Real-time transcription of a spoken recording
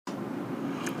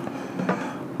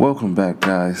Welcome back,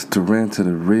 guys, to Rant to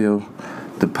the Real,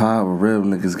 the pod where real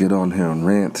niggas get on here and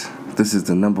rant. This is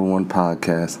the number one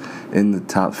podcast in the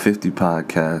top 50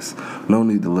 podcasts. No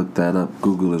need to look that up.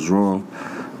 Google is wrong.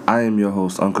 I am your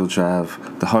host, Uncle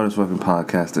Trav, the hardest working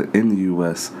podcaster in the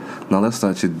U.S. Now let's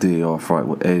start your day off right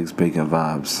with eggs, bacon,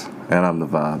 vibes. And I'm the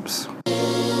vibes.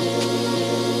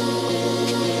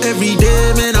 Every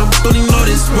day, man, I'm putting all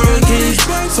this work in.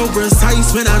 So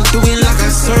precise, man, I'm doing like a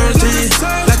surgeon.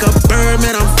 Like a bird,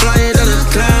 man, I'm flying to the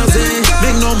clouds in.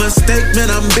 Make no mistake, man,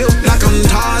 I'm built like I'm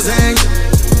Tarzan.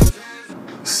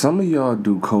 Some of y'all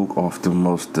do coke off the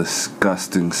most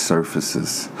disgusting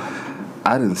surfaces.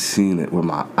 I done seen it with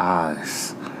my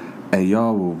eyes. And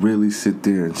y'all will really sit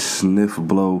there and sniff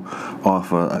blow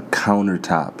off a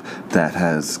countertop that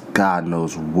has God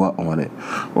knows what on it.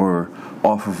 Or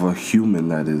off of a human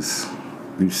that is...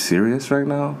 You serious right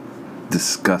now?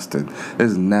 Disgusting.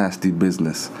 It's nasty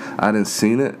business. I done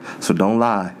seen it, so don't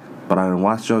lie. But I done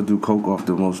watched y'all do coke off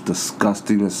the most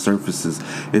disgustingest surfaces.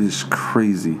 It is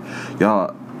crazy.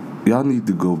 Y'all need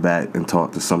to go back and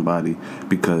talk to somebody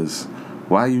because...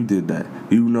 Why you did that?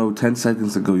 You know 10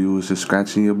 seconds ago you was just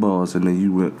scratching your balls and then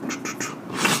you went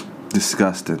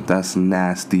disgusting. That's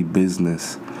nasty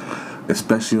business.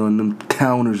 Especially on them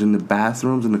counters in the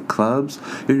bathrooms and the clubs.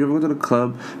 If you ever go to the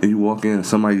club and you walk in and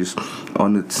somebody just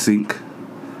on the sink,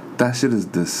 that shit is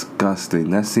disgusting.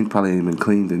 That sink probably ain't been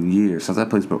cleaned in years since that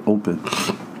place been open.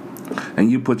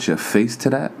 And you put your face to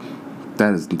that?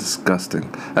 That is disgusting.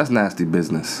 That's nasty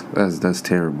business. That's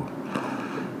terrible.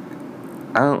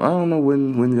 I don't know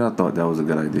when y'all thought that was a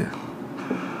good idea.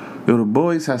 Yo, The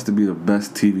Boys has to be the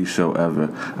best TV show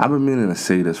ever. I've been meaning to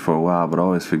say this for a while, but I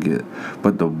always forget.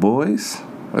 But The Boys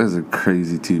is a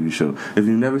crazy TV show. If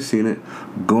you've never seen it,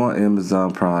 go on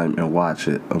Amazon Prime and watch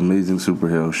it. Amazing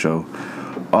superhero show.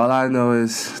 All I know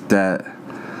is that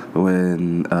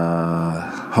when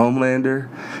Homelander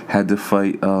had to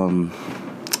fight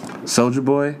Soulja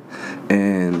Boy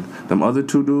and them other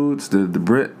two dudes, the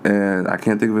Brit and I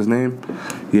can't think of his name,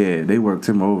 yeah, they worked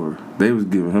him over. They was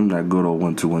giving him that good old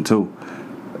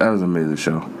 1-2-1-2. That was an amazing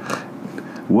show.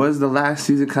 Was the last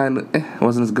season kind of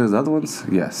wasn't as good as the other ones?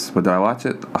 Yes. But did I watch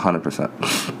it?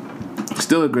 100%.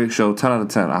 Still a great show. 10 out of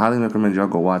 10. I highly recommend y'all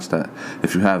go watch that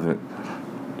if you haven't.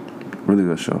 Really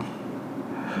good show.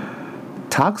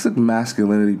 Toxic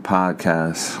Masculinity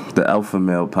Podcast, the Alpha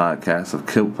Male Podcast of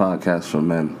Kilt Podcasts for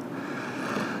Men.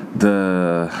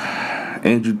 The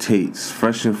Andrew Tate's,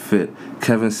 Fresh and Fit,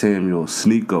 Kevin Samuel,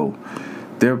 Sneeko.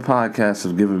 Their podcasts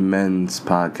have given men's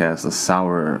podcasts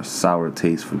a sour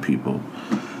taste for people.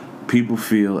 People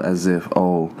feel as if,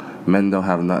 men don't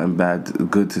have nothing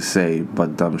good to say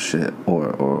but dumb shit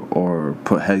or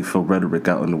put hateful rhetoric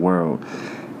out in the world.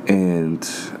 And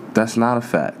that's not a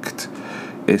fact.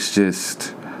 It's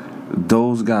just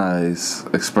those guys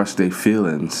express their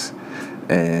feelings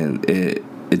and it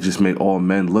just made all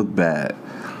men look bad.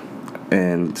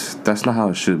 And that's not how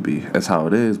it should be. That's how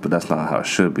it is, but that's not how it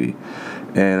should be.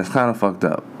 And it's kind of fucked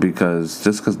up because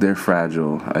just because they're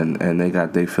fragile and they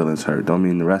got their feelings hurt don't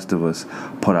mean the rest of us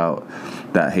put out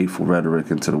that hateful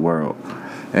rhetoric into the world.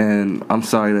 And I'm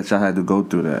sorry that y'all had to go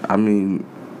through that. I mean,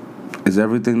 is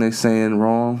everything they saying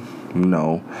wrong?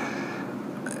 No.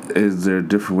 Is there a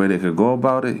different way they could go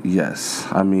about it? Yes.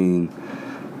 I mean,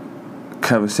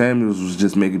 Kevin Samuels was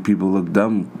just making people look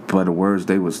dumb by the words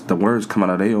coming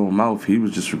out of their own mouth. He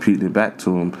was just repeating it back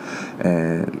to him,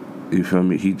 and you feel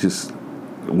me? He just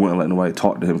wouldn't let nobody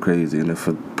talk to him crazy, and if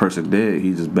a person did,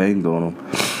 he just banged on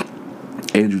them.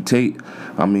 Andrew Tate,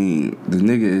 I mean, the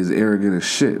nigga is arrogant as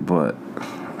shit, but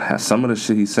some of the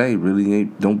shit he say really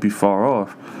don't be far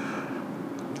off.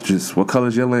 Just, what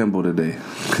color's your Lambo today?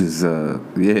 Because,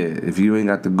 if you ain't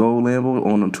got the gold Lambo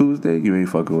on a Tuesday, you ain't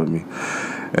fucking with me.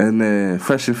 And then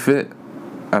Fresh and Fit,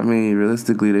 I mean,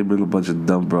 realistically, they bring a bunch of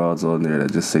dumb broads on there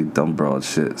that just say dumb broad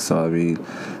shit. So, I mean,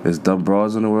 there's dumb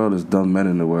broads in the world, there's dumb men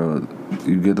in the world.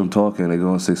 You get them talking, they're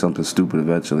going to say something stupid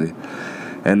eventually.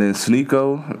 And then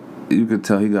Sneeko, you could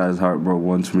tell he got his heart broke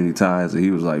one too many times, and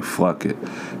he was like, fuck it.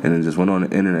 And then just went on the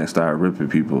internet and started ripping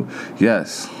people.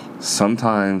 Yes,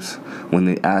 sometimes when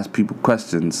they ask people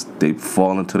questions, they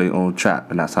fall into their own trap,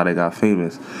 and that's how they got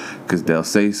famous. Because they'll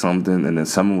say something, and then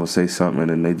someone will say something,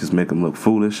 and they just make them look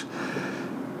foolish.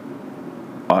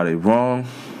 Are they wrong?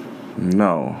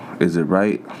 No. Is it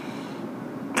right?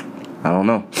 I don't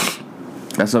know.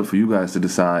 That's up for you guys to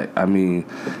decide. I mean,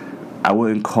 I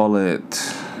wouldn't call it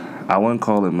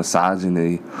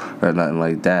misogyny or nothing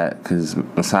like that, because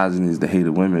misogyny is the hate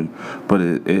of women, but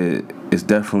it's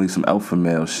definitely some alpha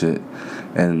male shit,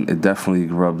 and it definitely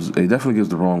gives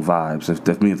the wrong vibes. If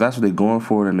that's what they're going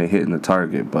for, then they're hitting the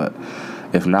target. But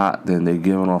If not, then they're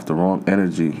giving off the wrong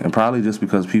energy. And probably just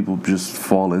because people just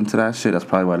fall into that shit, that's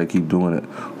probably why they keep doing it.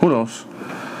 Who knows?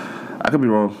 I could be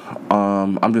wrong.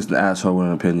 I'm just an asshole with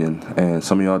an opinion, and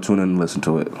some of y'all tune in and listen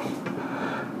to it.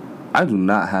 I do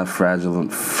not have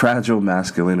fragile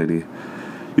masculinity.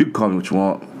 You can call me what you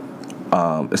want.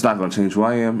 It's not going to change who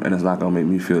I am, and it's not going to make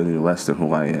me feel any less than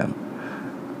who I am.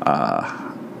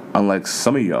 Unlike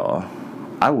some of y'all,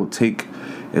 I will take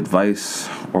advice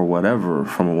or whatever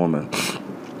from a woman.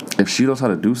 If she knows how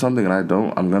to do something and I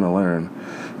don't, I'm going to learn.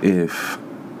 If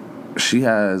she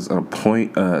has a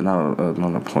point,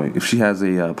 if she has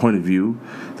a point of view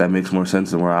that makes more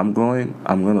sense than where I'm going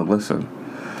to listen.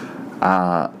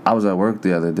 I was at work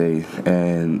the other day,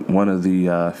 and one of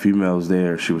the females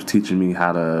there, she was teaching me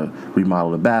how to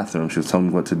remodel the bathroom. She was telling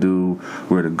me what to do,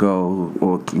 where to go,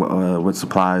 or what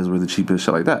supplies were the cheapest,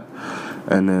 shit like that.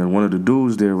 And then one of the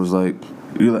dudes there was like,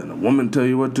 "You letting a woman tell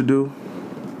you what to do?"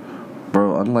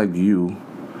 Bro, unlike you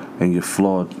and your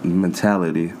flawed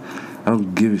mentality, I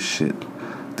don't give a shit.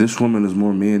 This woman is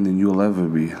more man than you'll ever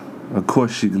be. Of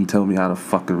course she can tell me how to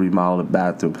fucking remodel the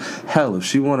bathroom. Hell, if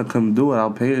she want to come do it,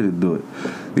 I'll pay her to do it.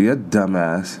 You're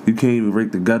dumbass. You can't even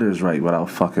rake the gutters right without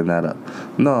fucking that up.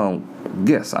 No,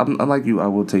 yes, unlike you, I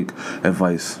will take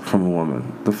advice from a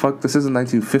woman. The fuck, this isn't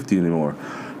 1950 anymore.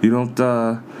 You don't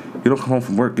come home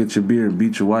from work, get your beer, and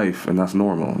beat your wife, and that's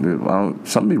normal.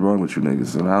 Something be wrong with you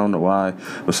niggas, and I don't know why,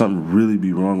 but something really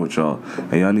be wrong with y'all,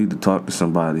 and y'all need to talk to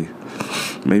somebody.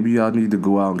 Maybe y'all need to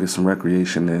go out and get some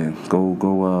recreation and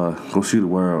go see the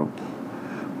world.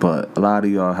 But a lot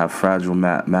of y'all have fragile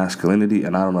masculinity,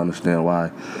 and I don't understand why.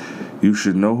 You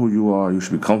should know who you are. You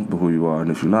should be comfortable who you are,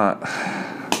 and if you're not,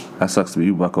 that sucks to be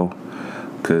you, bucko.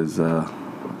 Because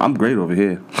I'm great over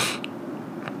here.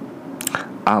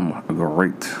 I'm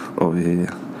great over here.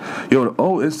 Yo, the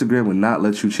old Instagram would not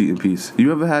let you cheat in peace.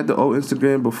 You ever had the old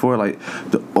Instagram before? Like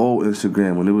the old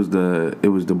Instagram when it was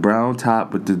the brown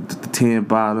top with the tan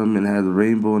bottom and had the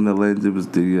rainbow in the lens. It was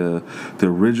the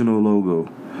original logo.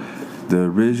 The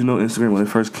original Instagram when it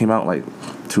first came out, like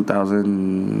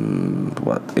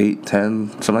 2008, 10,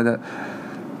 something like that.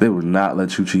 They would not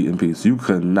let you cheat in peace. You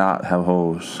could not have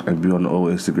hoes and be on the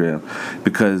old Instagram,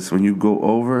 because when you go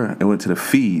over and went to the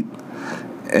feed,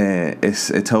 and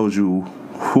it tells you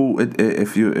who it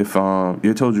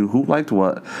told you who liked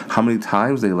what, how many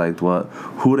times they liked what,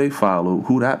 who they followed,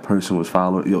 who that person was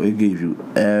following. Yo, it gave you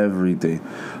everything.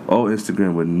 Oh,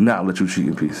 Instagram would not let you cheat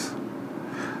in peace.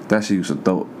 That shit used to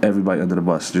throw everybody under the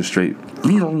bus, just straight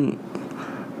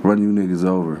run you niggas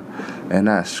over, and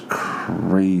that's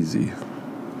crazy.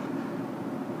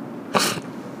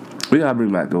 We gotta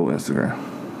bring back the old Instagram.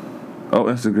 Oh,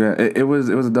 Instagram, it was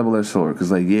a double-edged sword,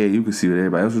 because, like, yeah, you could see what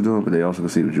everybody else was doing, but they also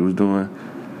could see what you was doing,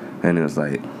 and it was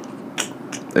like,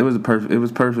 it was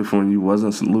perfect for when you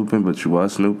wasn't snooping, but you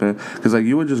was snooping, because, like,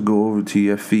 you would just go over to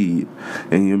your feed,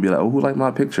 and you'd be like, oh, who liked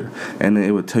my picture, and then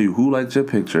it would tell you who liked your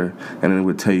picture, and then it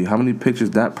would tell you how many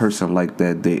pictures that person liked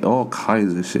that day, all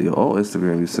kinds of shit. Oh,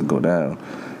 Instagram used to go down.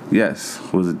 Yes,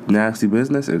 was it nasty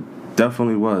business? It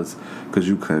definitely was, because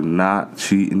you could not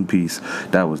cheat in peace.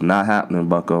 That was not happening,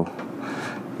 bucko.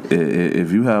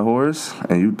 If you had whores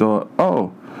and you thought,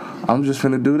 oh, I'm just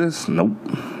finna do this, nope,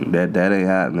 that ain't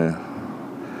happening.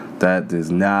 That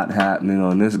is not happening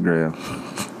on this gram.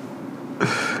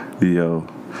 Yo,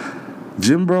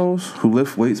 gym bros who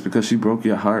lift weights because she broke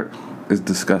your heart is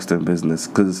disgusting business.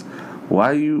 Cause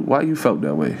why you felt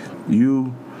that way?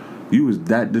 You was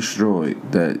that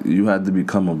destroyed that you had to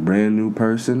become a brand new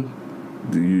person.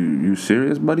 You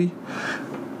serious, buddy?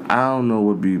 I don't know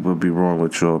what be wrong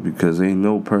with y'all, because ain't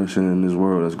no person in this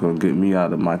world that's gonna get me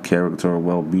out of my character or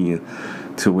well-being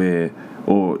to where,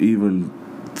 or even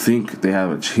think they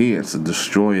have a chance of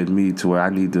destroying me to where I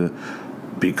need to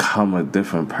become a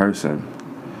different person.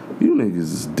 You niggas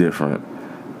is different.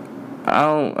 I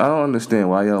don't understand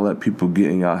why y'all let people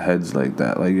get in y'all heads like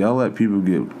that. Like, y'all let people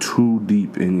get too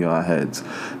deep in y'all heads,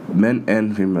 men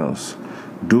and females.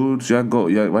 Dudes, y'all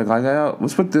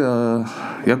what's with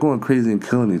the y'all going crazy and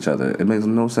killing each other? It makes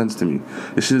no sense to me.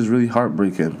 This shit is really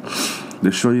heartbreaking.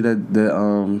 The shorty that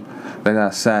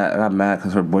got mad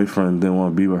because her boyfriend didn't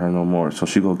want to be with her no more, so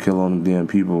she go kill all them damn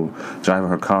people driving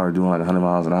her car doing like 100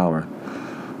 miles an hour.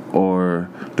 Or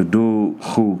the dude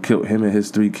who killed him and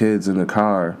his 3 kids in the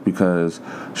car because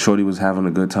shorty was having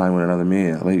a good time with another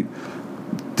man. Like,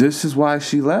 this is why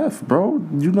she left, bro.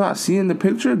 You not seeing the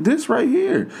picture? This right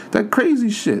here. That crazy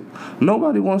shit.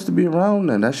 Nobody wants to be around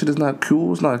that. That shit is not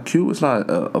cool. It's not cute. It's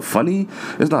not funny.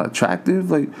 It's not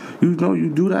attractive. Like, you know, you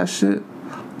do that shit,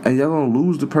 and y'all gonna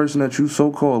lose the person that you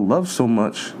so-called love so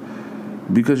much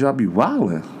because y'all be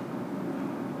wildin'.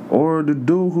 or the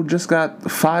dude who just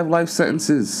got 5 life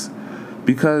sentences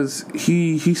because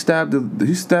he stabbed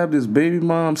his baby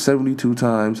mom 72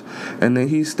 times, and then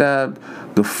he stabbed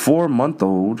the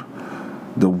 4-month-old,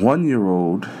 the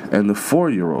 1-year-old, and the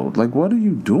 4-year-old. Like, what are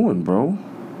you doing, bro?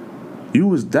 You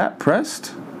was that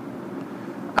pressed?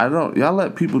 Y'all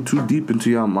let people too deep into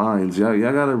your minds. Y'all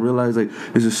gotta realize, like,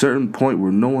 there's a certain point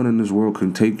where no one in this world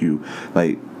can take you.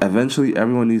 Like, eventually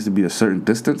everyone needs to be a certain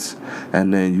distance,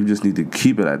 and then you just need to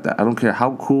keep it at that. I don't care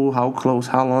how cool, how close,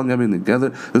 how long y'all been together,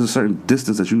 there's a certain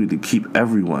distance that you need to keep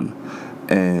everyone.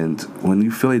 And when you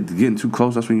feel like getting too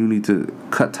close, that's when you need to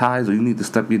cut ties, or you need to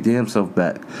step your damn self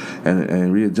back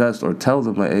and readjust, or tell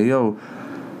them, like, hey, yo,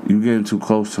 you getting too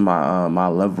close to my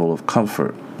level of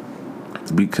comfort,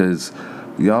 because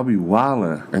y'all be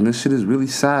wildin', and this shit is really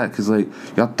sad, because, like,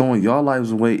 y'all throwing y'all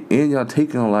lives away, and y'all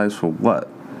taking your lives for what?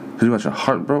 Because you got your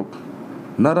heart broke?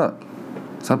 Nut up.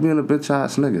 Stop being a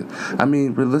bitch-ass nigga. I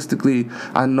mean, realistically,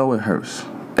 I know it hurts.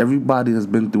 Everybody has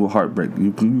been through a heartbreak.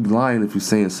 You lying if you're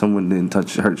saying someone didn't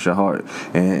hurt your heart,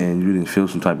 and you didn't feel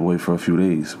some type of way for a few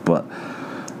days, but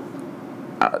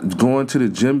going to the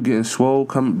gym, getting swole,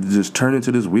 just turn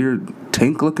into this weird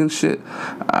tank-looking shit,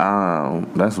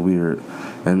 that's weird.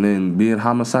 And then being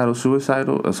homicidal,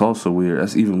 suicidal, that's also weird.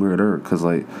 That's even weirder, because,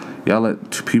 like, y'all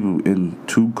let people in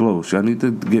too close. Y'all need to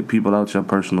get people out your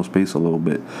personal space a little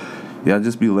bit. Y'all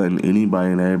just be letting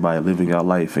anybody and everybody living your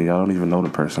life, and y'all don't even know the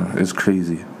person. It's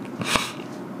crazy.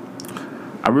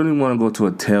 I really want to go to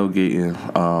a tailgating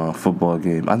football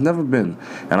game. I've never been,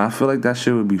 and I feel like that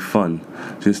shit would be fun.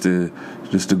 Just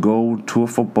to go to a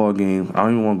football game. I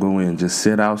don't even want to go in. Just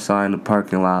sit outside in the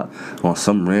parking lot on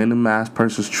some random ass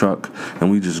person's truck,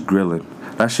 and we just grilling.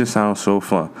 That shit sounds so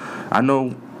fun. I know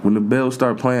when the Bills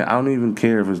start playing, I don't even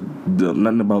care if it's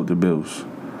nothing about the Bills.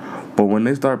 But when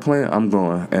they start playing, I'm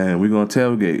going, and we're going to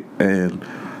tailgate, and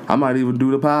I might even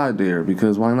do the pod there,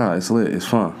 because why not? It's lit. It's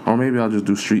fun. Or maybe I'll just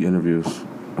do street interviews.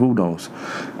 Who knows?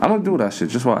 I'm going to do that shit.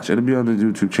 Just watch. It'll be on the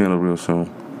YouTube channel real soon.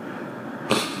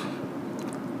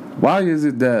 Why is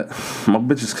it that my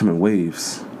bitches come in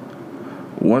waves?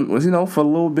 For a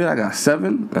little bit I got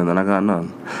 7, and then I got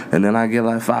none. And then I get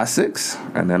like 5, 6,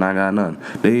 and then I got none.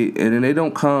 And then they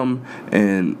don't come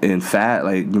in fat,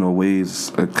 like,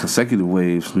 waves, consecutive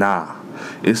waves. Nah.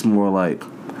 It's more like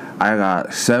I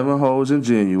got 7 hoes in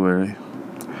January.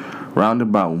 Round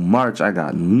about March, I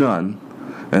got none.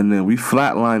 And then we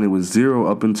flatlined it with 0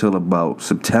 up until about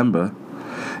September.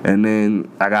 And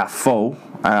then I got 4.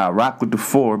 I rock with the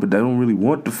 4, but they don't really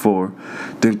want the 4.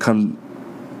 Then come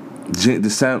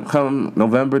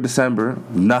November, December,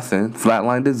 nothing.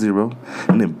 Flatlined at 0.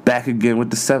 And then back again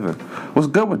with the 7. What's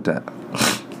good with that?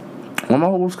 Why my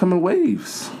hoes come in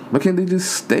waves? Why can't they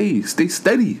just stay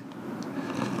steady?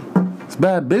 It's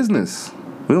bad business.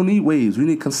 We don't need waves. We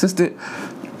need consistent.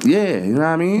 Yeah, you know what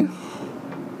I mean?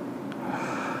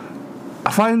 I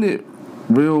find it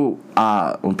real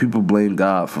odd when people blame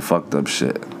God for fucked up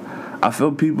shit. I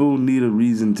feel people need a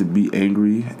reason to be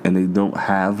angry, and they don't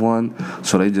have one,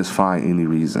 so they just find any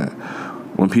reason.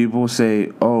 When people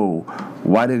say, oh,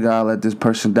 why did God let this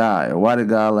person die? Or why did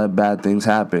God let bad things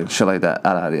happen? Shit like that.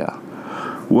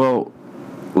 Well,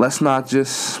 let's not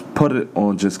just put it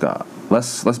on just God.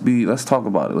 Let's talk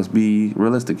about it. Let's be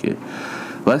realistic here.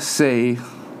 Let's say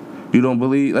you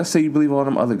believe all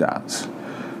them other gods.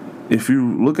 If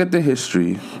you look at the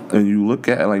history and you look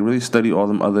at, like, really study all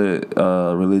them other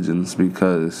religions,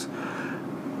 because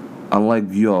unlike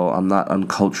y'all, I'm not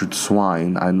uncultured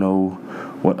swine. I know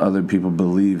what other people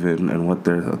believe in and what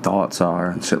their thoughts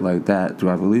are and shit like that. Do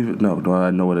I believe it? No. Do I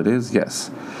know what it is?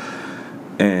 Yes.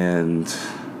 And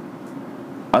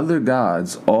other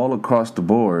gods all across the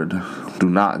board do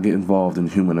not get involved in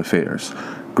human affairs.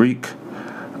 Greek,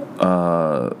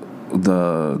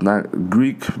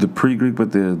 the pre-Greek,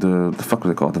 but the fuck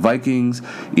was it called? The Vikings,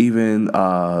 even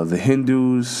the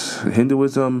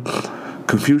Hinduism,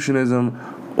 Confucianism,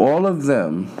 all of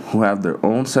them who have their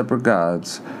own separate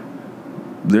gods,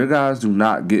 their gods do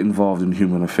not get involved in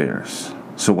human affairs.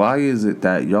 So why is it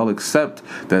that y'all accept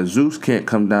that Zeus can't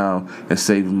come down and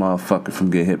save a motherfucker from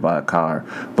getting hit by a car,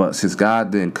 but since God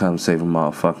didn't come save a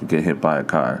motherfucker and get hit by a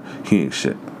car, he ain't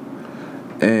shit?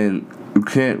 And you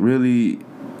can't really...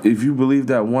 If you believe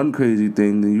that one crazy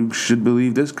thing, then you should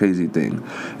believe this crazy thing.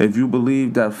 If you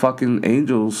believe that fucking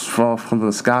angels fall from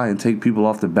the sky and take people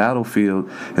off the battlefield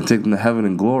and take them to heaven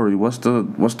in glory, what's the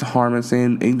harm in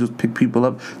saying angels pick people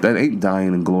up that ain't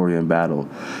dying in glory in battle?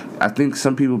 I think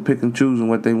some people pick and choose on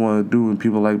what they want to do, and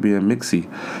people like being mixy.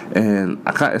 And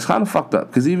it's kind of fucked up,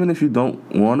 because even if you don't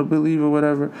want to believe or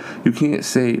whatever, you can't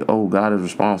say, oh, God is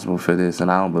responsible for this and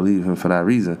I don't believe him for that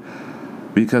reason.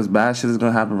 because bad shit is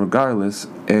going to happen regardless,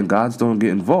 and God's don't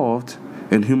get involved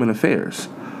in human affairs.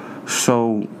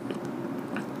 So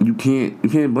you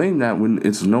can't blame that when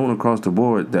it's known across the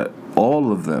board that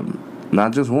all of them,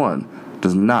 not just one,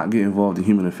 does not get involved in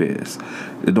human affairs.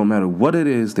 It don't matter what it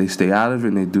is, they stay out of it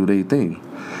and they do their thing.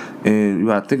 And you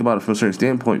gotta think about it from a certain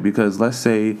standpoint, because let's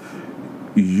say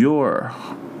you're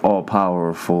all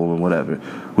powerful and whatever.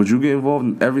 Would you get involved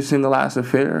in every single last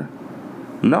affair?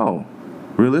 No.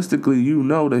 Realistically, you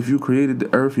know that if you created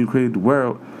the earth, you created the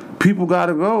world, people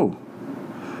gotta go.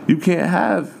 You can't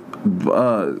have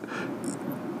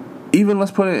even,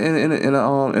 let's put it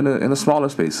in a smaller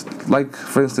space, like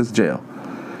for instance jail.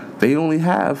 They only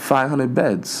have 500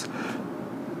 beds.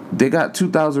 They got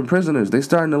 2,000 prisoners. They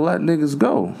starting to let niggas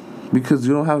go because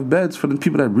you don't have beds for the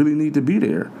people that really need to be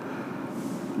there.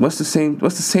 What's the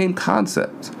same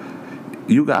concept?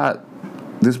 You got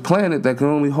this planet that can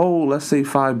only hold, let's say,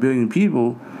 5 billion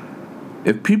people.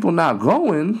 If people not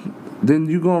going, then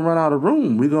you're going to run out of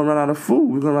room. We're going to run out of food.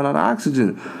 We're going to run out of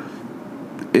oxygen.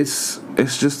 It's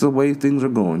just the way things are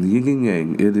going. Yin and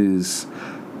yang. It is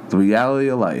the reality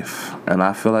of life. And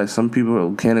I feel like some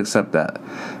people can't accept that.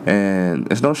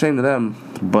 And it's no shame to them,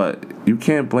 but you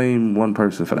can't blame one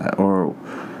person for that. Or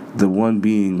the one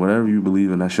being, whatever you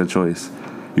believe in, that's your choice.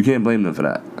 You can't blame them for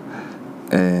that.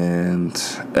 And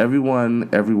everyone,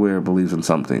 everywhere believes in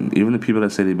something. Even the people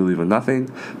that say they believe in nothing,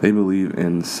 they believe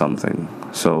in something.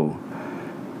 So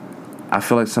I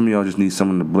feel like some of y'all just need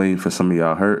someone to blame for some of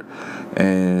y'all hurt.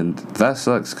 And that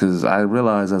sucks, because I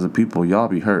realize as a people, y'all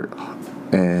be hurt.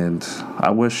 And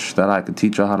I wish that I could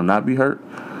teach y'all how to not be hurt,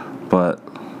 but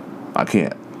I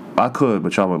can't. I could,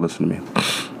 but y'all won't listen to me.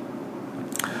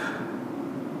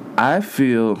 I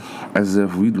feel as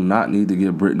if we do not need to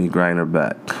get Brittany Griner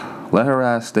back. Let her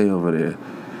ass stay over there.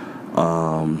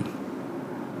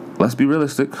 Let's be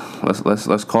realistic.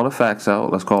 Let's call the facts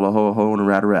out. Let's call a hoe and a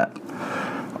rat.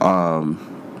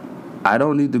 I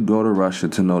don't need to go to Russia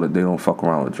to know that they don't fuck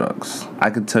around with drugs.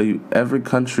 I can tell you every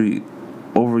country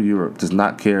over Europe does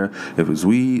not care if it's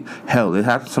weed. Hell,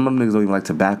 some of them niggas don't even like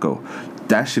tobacco.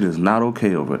 That shit is not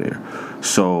okay over there.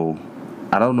 So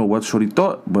I don't know what Shorty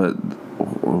thought, but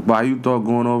why you thought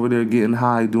going over there getting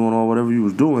high, doing all whatever you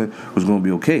was doing was going to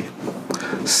be okay.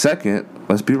 Second,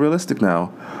 let's be realistic now.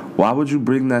 Why would you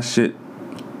bring that shit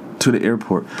to the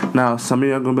airport? Now, some of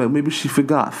y'all going to be like, maybe she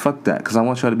forgot. Fuck that, because I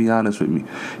want y'all to be honest with me.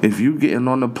 If you getting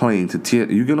on the plane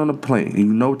you get on the plane and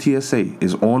you know TSA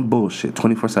is on bullshit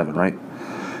 24/7, right?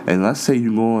 And let's say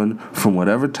you're going from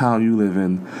whatever town you live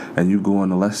in, and you're going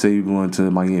to, let's say you're going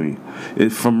to Miami.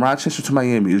 If from Rochester to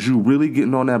Miami, is you really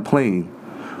getting on that plane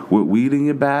with weed in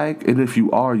your bag? And if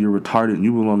you are, you're retarded and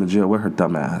you belong in jail with her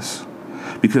dumb ass.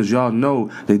 Because y'all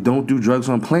know they don't do drugs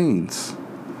on planes.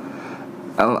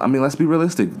 I mean, let's be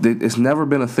realistic. It's never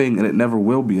been a thing, and it never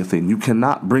will be a thing. You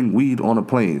cannot bring weed on a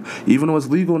plane. Even though it's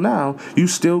legal now, you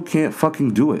still can't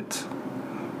fucking do it.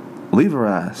 Leave her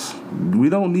ass. We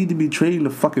don't need to be trading the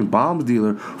fucking bombs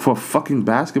dealer for a fucking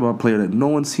basketball player that no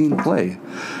one's seen play.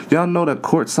 Y'all know that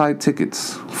courtside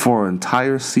tickets for an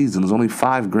entire season is only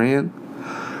 $5,000?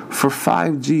 For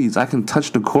 $5 Gs, I can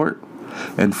touch the court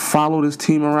and follow this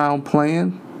team around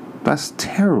playing? That's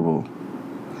terrible.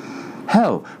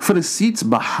 Hell, for the seats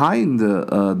behind the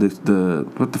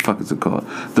what the fuck is it called?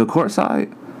 The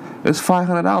courtside, it's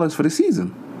 $500 for the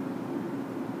season.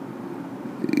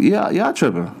 Yeah, y'all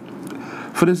tripping.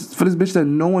 For this bitch that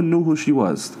no one knew who she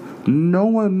was. No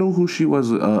one knew who she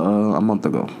was a couple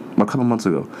months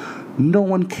ago. No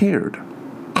one cared.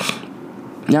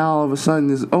 Now all of a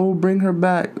sudden it's, bring her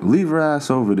back. Leave her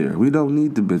ass over there. We don't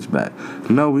need the bitch back.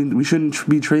 No, we shouldn't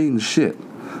be trading shit.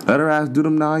 Let her ass do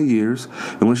them 9 years,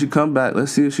 and when she come back,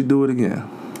 let's see if she do it again.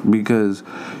 Because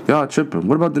y'all tripping.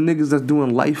 What about the niggas that's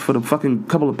doing life for the fucking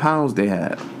couple of pounds they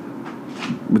had?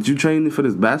 But you training for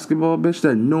this basketball bitch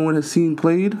that no one has seen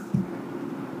played?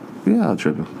 Yeah,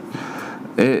 tripping.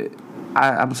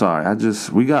 I'm sorry.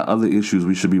 We got other issues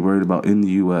we should be worried about in the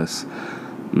U.S.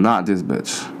 Not this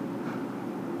bitch.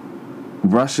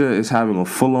 Russia is having a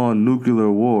full-on nuclear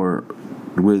war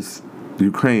with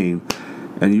Ukraine,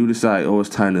 and you decide, it's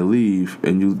time to leave,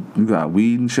 and you got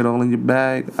weed and shit all in your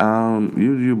bag.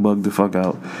 You bugged the fuck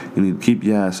out. You need to keep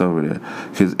your ass over there,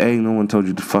 because no one told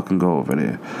you to fucking go over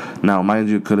there. Now, mind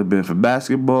you, it could have been for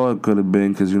basketball. It could have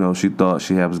been because she thought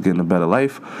she was getting a better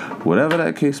life. Whatever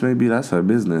that case may be, that's her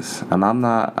business, and I'm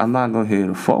not gonna here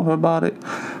to fault her about it.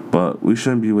 But we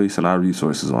shouldn't be wasting our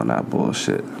resources on that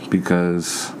bullshit,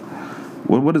 because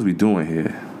what is we doing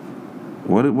here?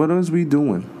 What is we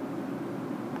doing?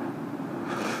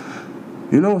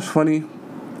 You know what's funny?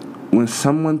 When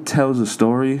someone tells a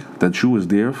story that you was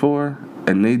there for,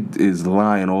 and they is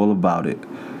lying all about it.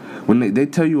 When they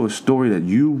tell you a story that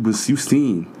you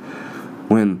seen,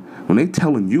 when they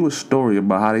telling you a story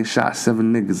about how they shot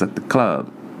 7 niggas at the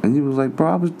club, and you was like,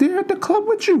 bro, I was there at the club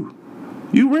with you.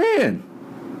 You ran.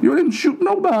 You didn't shoot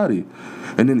nobody.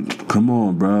 And then, come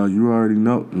on, bro, you already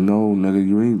know. No, nigga,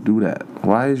 you ain't do that.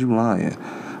 Why is you lying?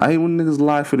 I hate when niggas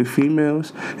lie for the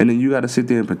females, and then you got to sit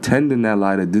there and pretend in that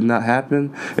lie that did not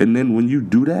happen. And then when you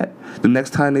do that, the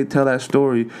next time they tell that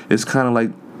story, it's kind of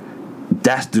like,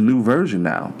 that's the new version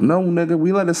now. No, nigga,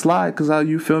 we let it slide because how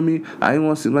you feel me? I ain't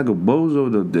want to seem like a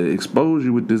bozo to expose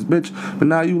you with this bitch. But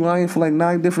now you lying for like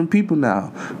 9 different people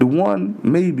now. The one,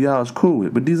 maybe I was cool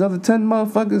with. But these other 10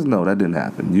 motherfuckers, no, that didn't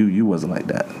happen. You wasn't like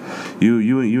that.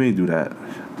 You ain't do that.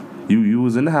 You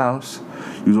was in the house.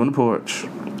 You was on the porch.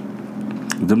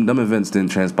 Them events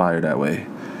didn't transpire that way.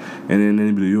 And then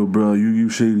they be like, yo, bro, you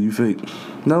shady, you fake.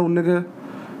 No, nigga.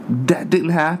 That didn't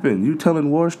happen. You telling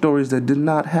war stories that did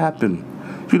not happen.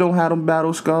 You don't have them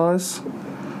battle scars.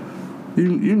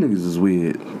 You niggas is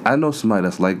weird. I know somebody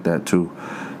that's like that too.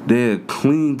 They'll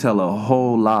clean tell a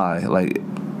whole lie. Like,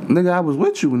 nigga, I was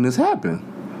with you when this happened.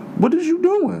 What is you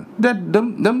doing? That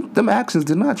them actions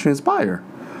did not transpire.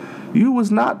 You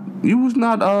was not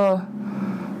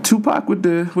Tupac with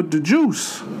the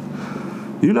juice.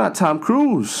 You not Tom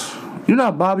Cruise. You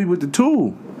not Bobby with the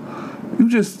tool. You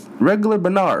just regular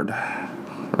Bernard.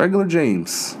 Regular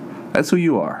James. That's who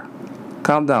you are.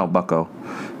 Calm down, bucko.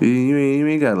 You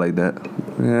ain't got it like that.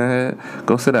 Yeah,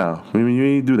 go sit down. You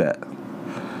ain't do that.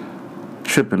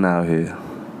 Tripping out here.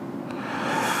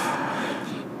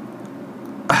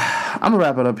 I'm gonna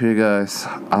wrap it up here, guys.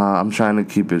 I'm trying to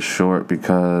keep it short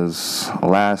because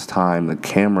last time the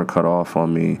camera cut off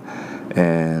on me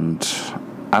and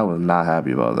I was not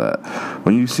happy about that.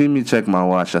 When you see me check my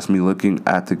watch, that's me looking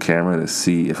at the camera to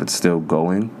see if it's still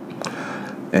going.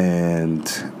 And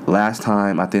last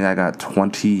time, I think I got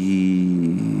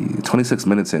 26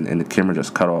 minutes in, and the camera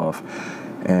just cut off.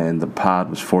 And the pod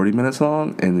was 40 minutes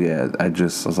long. And yeah, I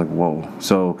was like, whoa.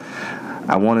 So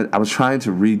I was trying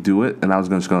to redo it, and I was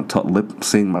just going to lip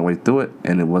sync my way through it,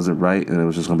 and it wasn't right, and it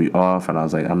was just going to be off. And I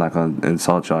was like, I'm not going to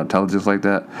insult y'all intelligence like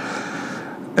that.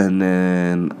 And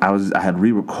then I had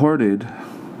re-recorded.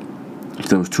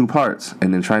 There was 2 parts,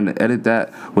 and then trying to edit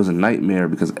that was a nightmare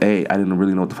because A, I didn't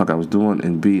really know what the fuck I was doing,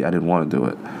 and B, I didn't want to do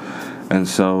it. And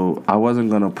so I wasn't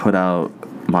going to put out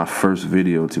my first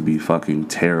video to be fucking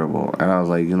terrible. And I was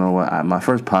like, you know what? My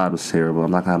first pod was terrible. I'm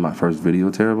not going to have my first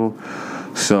video terrible.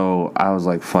 So I was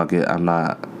like, fuck it. I'm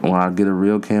not. When I get a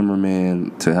real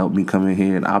cameraman to help me come in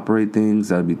here and operate things,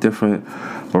 that'd be different.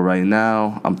 But right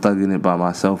now, I'm thugging it by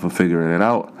myself and figuring it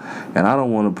out. And I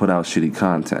don't want to put out shitty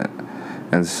content.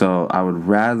 And so I would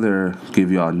rather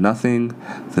give y'all nothing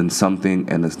than something,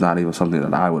 and it's not even something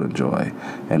that I would enjoy.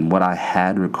 And what I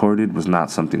had recorded was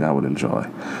not something I would enjoy.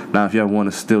 Now, if y'all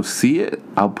want to still see it,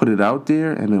 I'll put it out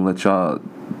there and then let y'all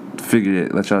figure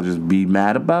it. Let y'all just be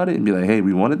mad about it and be like, hey,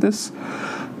 we wanted this.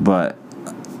 But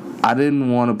I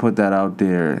didn't want to put that out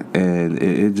there, and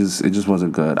it just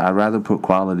wasn't good. I'd rather put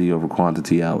quality over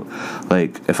quantity out.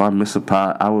 Like, if I miss a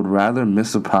pod, I would rather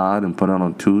miss a pod and put it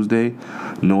on Tuesday,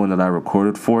 knowing that I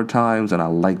recorded 4 times and I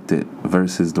liked it,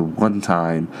 versus the one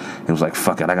time it was like,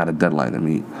 fuck it, I got a deadline to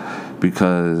meet.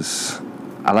 Because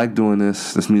I like doing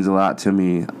this. This means a lot to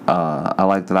me. I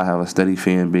like that I have a steady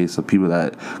fan base of people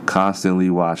that constantly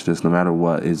watch this, no matter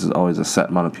what. It's always a set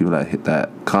amount of people that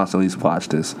constantly watch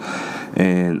this.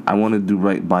 And I want to do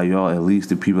right by y'all, at least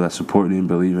the people that support me and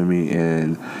believe in me,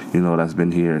 and, you know, that's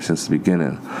been here since the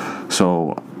beginning.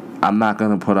 So I'm not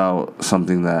going to put out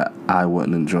something that I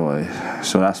wouldn't enjoy.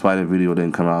 So that's why the video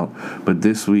didn't come out. But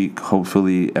this week,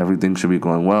 hopefully, everything should be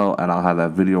going well, and I'll have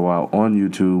that video out on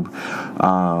YouTube.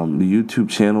 The YouTube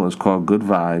channel is called Good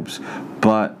Vibes.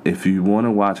 But if you want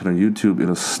to watch it on YouTube,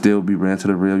 it'll still be Rant to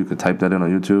the Real. You can type that in on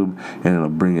YouTube, and it'll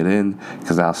bring it in,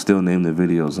 because I'll still name the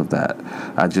videos of that.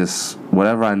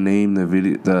 Whatever I name the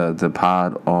video, the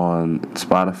pod on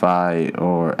Spotify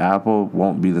or Apple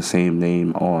won't be the same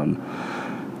name on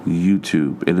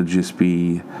YouTube. It'll just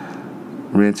be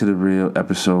Rant to the Real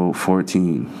episode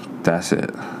 14. That's it.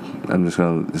 I'm just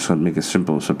gonna make it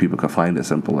simple so people can find it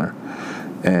simpler.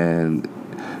 And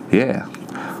yeah.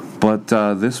 But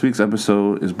this week's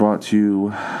episode is brought to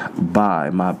you by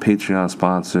my Patreon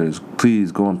sponsors.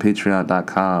 Please go on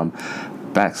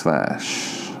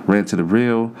patreon.com/Rant to the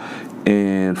Real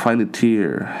and find a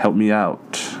tier. Help me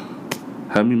out.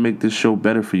 Help me make this show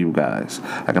better for you guys.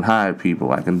 I can hire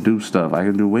people. I can do stuff. I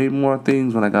can do way more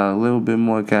things when I got a little bit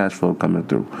more cash flow coming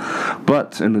through.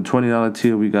 But in the $20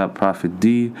 tier, we got Prophet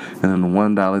D. And in the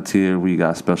 $1 tier, we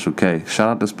got Special K. Shout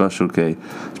out to Special K.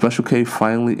 Special K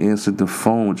finally answered the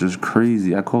phone, which is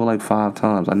crazy. I called like 5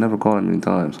 times. I never called him many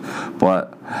times.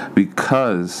 But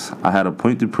because I had a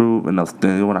point to prove, and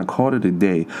when I called her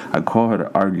today, I called her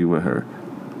to argue with her.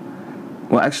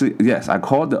 Well, actually, yes, I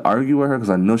called to argue with her because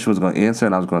I knew she was going to answer,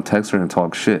 and I was going to text her and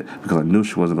talk shit because I knew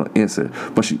she wasn't going to answer.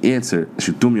 But she answered, and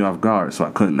she threw me off guard, so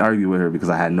I couldn't argue with her because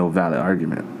I had no valid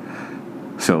argument.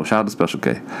 So, shout out to Special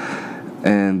K.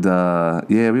 And, yeah,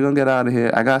 we're going to get out of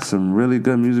here. I got some really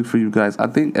good music for you guys. I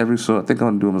think I'm going to do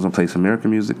is I'm going to play some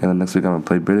American music, and then next week I'm going to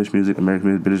play British music, American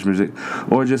music, British music,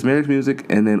 or just American music,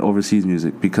 and then overseas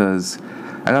music, because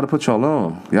I got to put y'all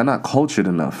on. Y'all not cultured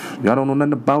enough. Y'all don't know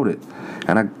nothing about it.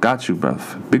 And I got you,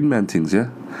 bruv. Big man things, yeah?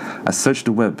 I search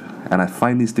the web, and I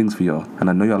find these things for y'all.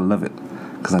 And I know y'all love it,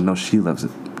 because I know she loves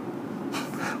it.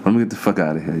 Let me get the fuck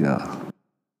out of here, y'all.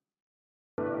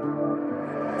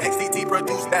 XCT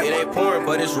produced that. It ain't pouring,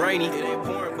 but it's rainy. It ain't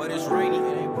pouring, but it's rainy.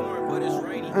 It ain't pouring, but it's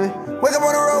rainy. Wake up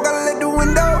on the road, gotta let the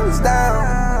windows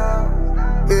down.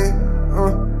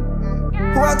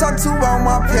 Who I talk to about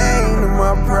my pain and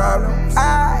my problems?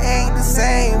 I ain't the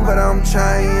same, but I'm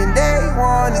trying. They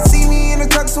wanna see me in the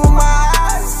trucks with my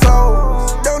eyes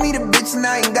closed. Don't need a bitch and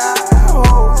I ain't got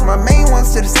hoes. My main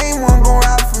one's still the same one gon'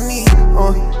 ride for me.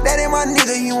 That ain't my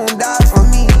nigga, you won't die for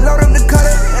me. Load up the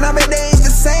cutter, and I bet they ain't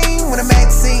the same with a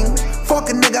Maxine.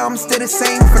 Fuck a nigga, I'm still the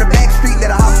same. From the back street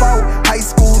that I hop out, high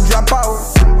school dropout.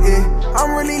 Yeah,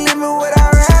 I'm really living what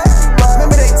I rap.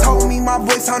 Remember they told me my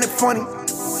voice sounded funny.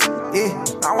 Yeah,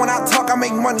 now when I talk, I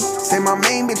make money. Say my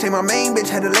main bitch, ain't my main bitch.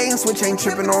 Had the lane switch, ain't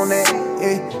tripping on that.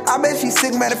 Yeah, I bet she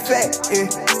sick, matter of fact. Yeah,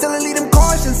 still lead them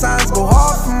caution signs, go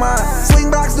hard for mine.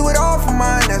 Swing blocks, do it all for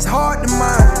mine, that's hard to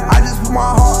mine. I just put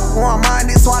my heart where I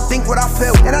mind it, so I think what I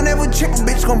felt. And I never trick a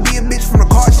bitch, gon' be a bitch from the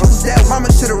car she was dealt.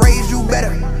 Mama should've raised you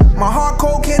better. My heart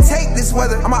cold, can't take this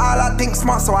weather. I'm a all I think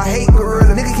smart, so I hate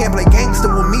gorilla. Nigga can't play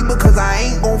gangster with me because I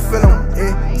ain't gon' feel him.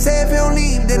 Yeah, say if he don't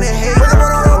leave, then it hate. Wake up on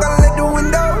the road, gotta let the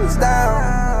windows down.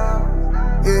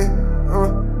 Yeah,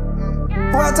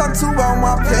 who I talk to about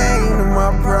my pain and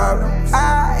my problems?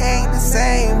 I ain't the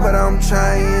same, but I'm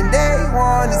trying. They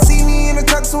wanna see me in the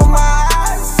trucks with my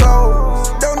eyes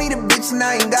closed. Don't need a bitch and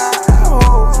I ain't got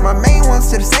hoes. My main one's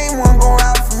still the same one gon'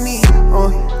 ride for me.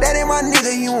 That ain't my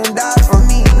nigga, you won't die for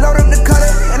me. Load up the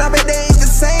cutter, and I bet they ain't the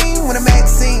same with a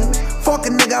Maxine. Fuck a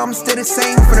nigga, I'm still the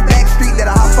same. From the back street that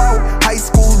I hop out, high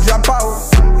school dropout.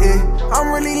 Yeah,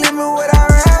 I'm really living what I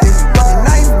rap. In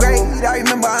 9th grade, I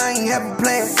remember I ain't have a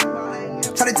plan.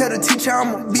 Try to tell the teacher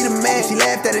I'ma be the man. She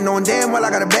laughed at it, knowing damn well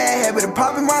I got a bad habit of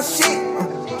popping my shit.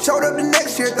 Showed up the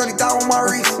next year, 30,000 on my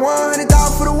wrist. 100,000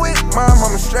 for the whip, my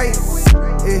mama straight.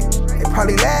 Yeah, they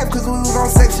probably laughed cause we was on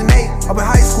Section 8. Up in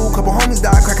high school, couple homies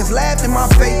died, crackers laughed in my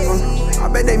face. I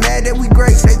bet they mad that we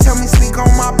great. They tell me speak on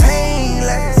my pain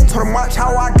less. Told them watch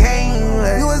how I gain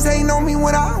less. You was hating on me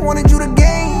when I wanted you to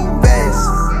gain best.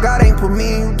 God ain't put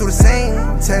me and you through the same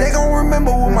test. They gon' remember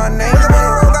what my name is.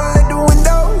 Gotta let the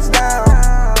windows down.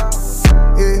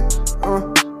 Yeah,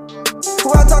 who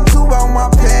I talk to about my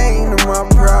pain and my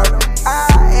problems? I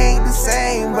ain't the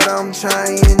same, but I'm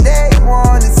trying. They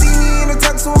wanna see me in the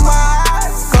tux with my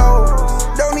eyes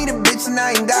closed. Don't need a bitch and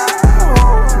I ain't got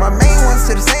hoes. My main one's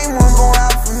still the same one gon'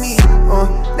 ride for me.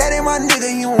 That ain't my nigga,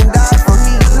 you won't die for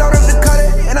me. Load up the cutter,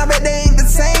 and I bet they ain't the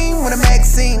same with a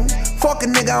Maxine. Fuck a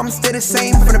nigga, I'm still the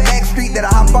same. From the back street that I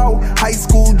hop out, high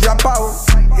school dropout.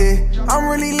 Yeah, I'm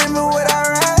really living what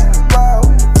I rap.